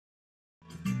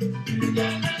Hi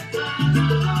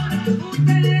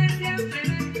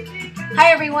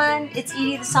everyone, it's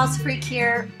Edie the Salsa Freak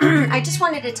here. I just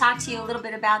wanted to talk to you a little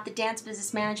bit about the Dance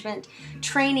Business Management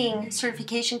Training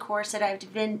Certification course that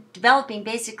I've been developing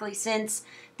basically since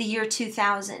the year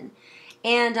 2000.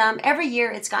 And every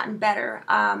year it's gotten better.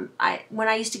 When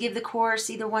I used to give the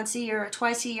course either once a year or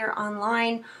twice a year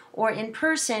online or in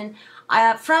person,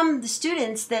 from the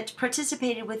students that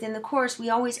participated within the course, we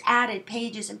always added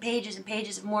pages and pages and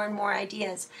pages of more and more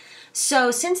ideas.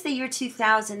 So since the year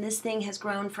 2000, this thing has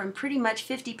grown from pretty much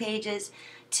 50 pages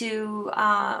to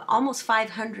almost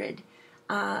 500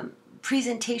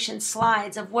 presentation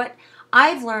slides of what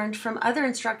I've learned from other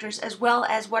instructors, as well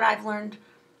as what I've learned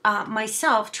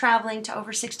myself traveling to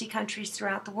over 60 countries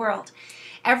throughout the world.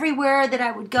 Everywhere that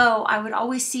I would go, I would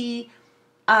always see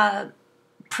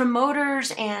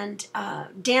promoters and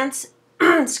dance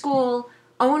school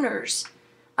owners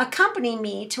accompany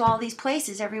me to all these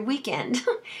places every weekend.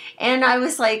 And I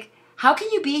was like, how can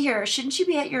you be here? Shouldn't you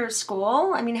be at your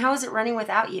school? I mean, how is it running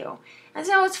without you? I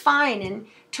said, oh, it's fine. And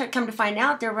come to find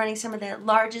out, they're running some of the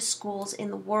largest schools in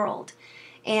the world.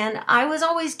 And I was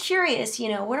always curious, you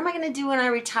know, what am I going to do when I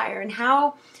retire? And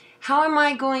how am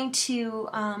I going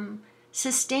to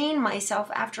sustain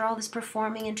myself after all this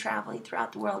performing and traveling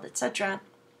throughout the world, etc.,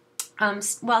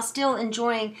 while still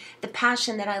enjoying the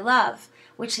passion that I love,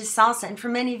 which is salsa. And for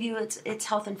many of you, it's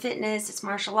health and fitness, it's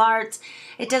martial arts.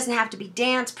 It doesn't have to be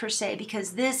dance per se,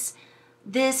 because this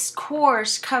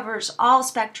course covers all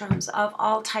spectrums of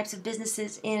all types of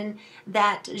businesses in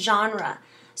that genre.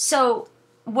 So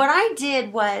what I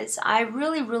did was I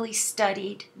really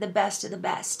studied the best of the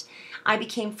best. I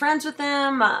became friends with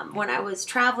them. When I was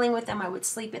traveling with them, I would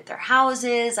sleep at their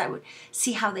houses. I would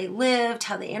see how they lived,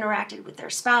 how they interacted with their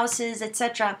spouses,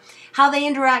 etc., how they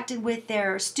interacted with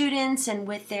their students and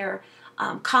with their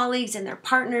colleagues and their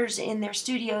partners in their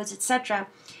studios, etc.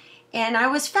 And I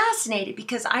was fascinated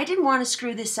because I didn't want to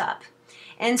screw this up.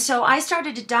 And so I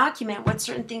started to document what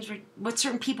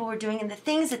certain people were doing and the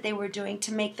things that they were doing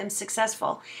to make them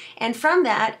successful. And from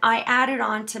that, I added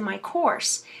on to my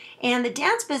course. And the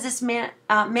Dance Business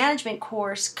Management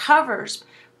course covers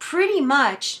pretty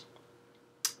much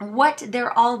what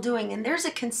they're all doing, and there's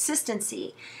a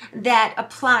consistency that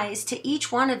applies to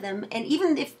each one of them. And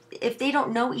even if they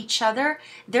don't know each other,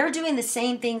 they're doing the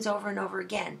same things over and over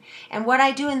again. And what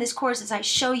I do in this course is I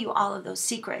show you all of those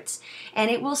secrets, and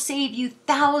it will save you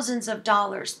thousands of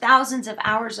dollars, thousands of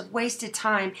hours of wasted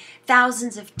time,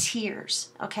 thousands of tears.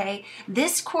 Okay,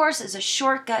 this course is a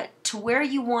shortcut to where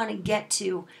you want to get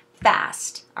to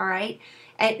fast. All right,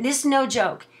 and this is no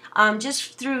joke.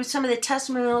 Just through some of the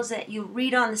testimonials that you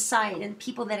read on the site and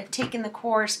people that have taken the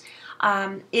course,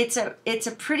 it's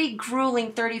a pretty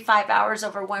grueling 35 hours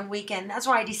over one weekend. That's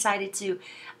why I decided to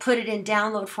put it in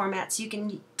download format so you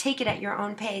can take it at your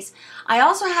own pace. I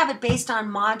also have it based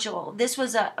on module. This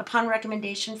was upon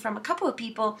recommendation from a couple of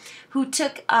people who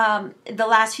took the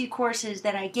last few courses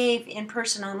that I gave in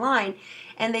person online,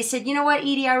 and they said, you know what,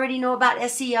 Edie, I already know about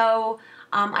SEO.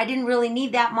 I didn't really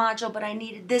need that module, but I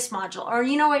needed this module. Or,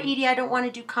 you know what, Edie, I don't want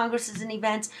to do congresses and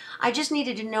events. I just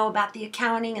needed to know about the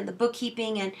accounting and the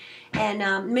bookkeeping and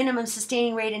minimum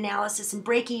sustaining rate analysis and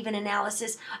break-even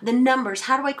analysis, the numbers.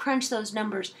 How do I crunch those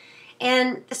numbers?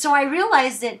 And so I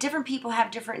realized that different people have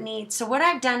different needs. So what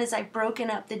I've done is I've broken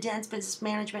up the Dance Business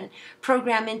Management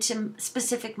program into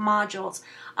specific modules.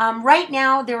 Right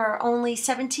now, there are only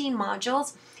 17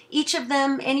 modules. Each of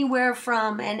them anywhere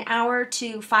from an hour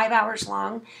to 5 hours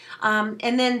long,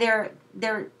 and then they're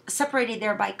separated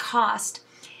there by cost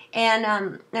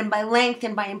and by length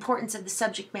and by importance of the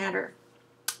subject matter.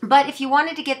 But if you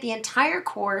wanted to get the entire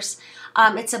course,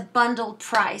 it's a bundled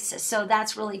price, so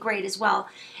that's really great as well.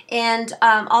 And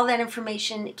all that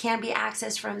information can be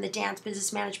accessed from the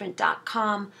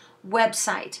dancebusinessmanagement.com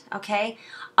website, okay?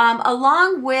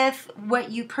 Along with what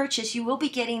you purchase, you will be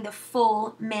getting the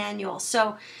full manual.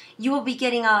 So you will be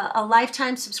getting a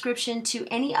lifetime subscription to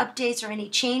any updates or any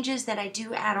changes that I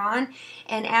do add on.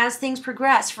 And as things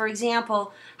progress, for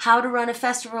example, how to run a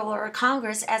festival or a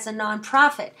congress as a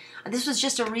nonprofit. This was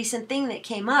just a recent thing that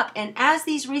came up. And as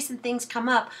these recent things come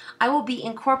up, I will be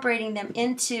incorporating them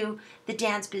into the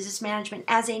Dance Business Management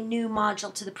as a new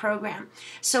module to the program.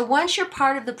 So once you're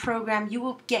part of the program, you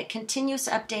will get continuous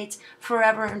updates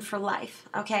forever and for life,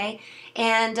 okay?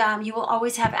 And you will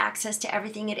always have access to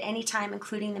everything at any time,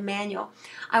 including the manual.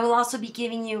 I will also be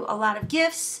giving you a lot of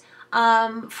gifts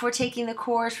for taking the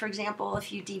course, for example, a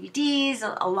few DVDs,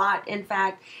 a lot in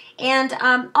fact, and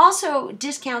also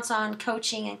discounts on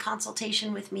coaching and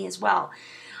consultation with me as well.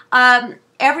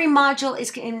 Every module is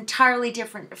entirely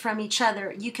different from each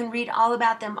other. You can read all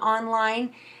about them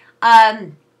online.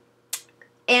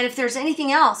 And if there's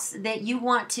anything else that you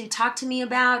want to talk to me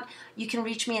about, you can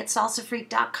reach me at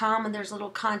salsafreak.com, and there's a little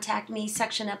contact me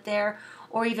section up there,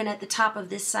 or even at the top of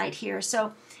this site here.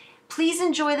 So please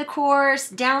enjoy the course,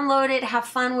 download it, have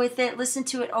fun with it, listen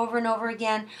to it over and over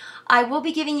again. I will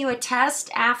be giving you a test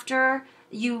after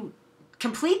you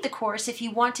complete the course if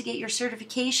you want to get your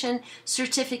certification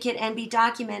certificate and be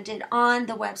documented on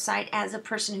the website as a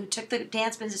person who took the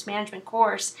Dance Business Management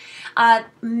course.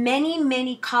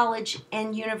 Many college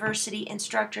and university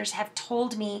instructors have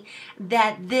told me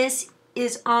that this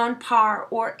is on par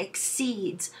or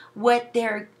exceeds what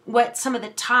some of the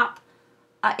top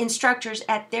instructors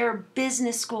at their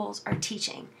business schools are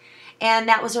teaching. And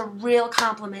that was a real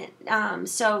compliment.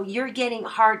 So you're getting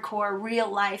hardcore,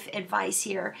 real-life advice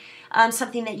here,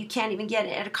 something that you can't even get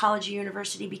at a college or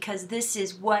university, because this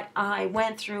is what I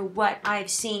went through, what I've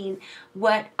seen,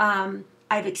 what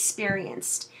I've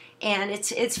experienced. And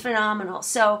it's phenomenal.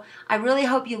 So I really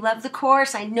hope you love the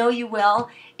course. I know you will.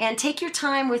 And take your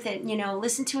time with it. You know,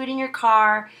 listen to it in your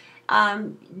car,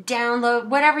 download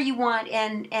whatever you want,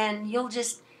 and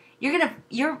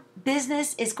your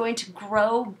business is going to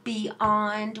grow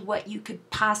beyond what you could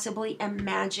possibly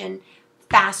imagine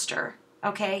faster,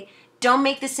 okay? Don't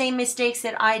make the same mistakes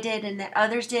that I did and that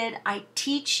others did. I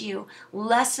teach you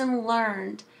lesson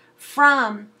learned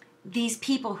from these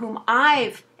people whom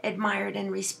I've admired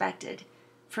and respected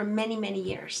for many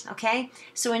years, okay?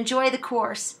 So enjoy the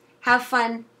course. Have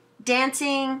fun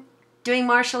dancing, doing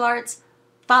martial arts.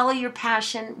 Follow your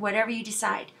passion, whatever you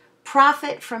decide.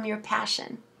 Profit from your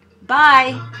passion.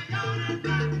 Bye.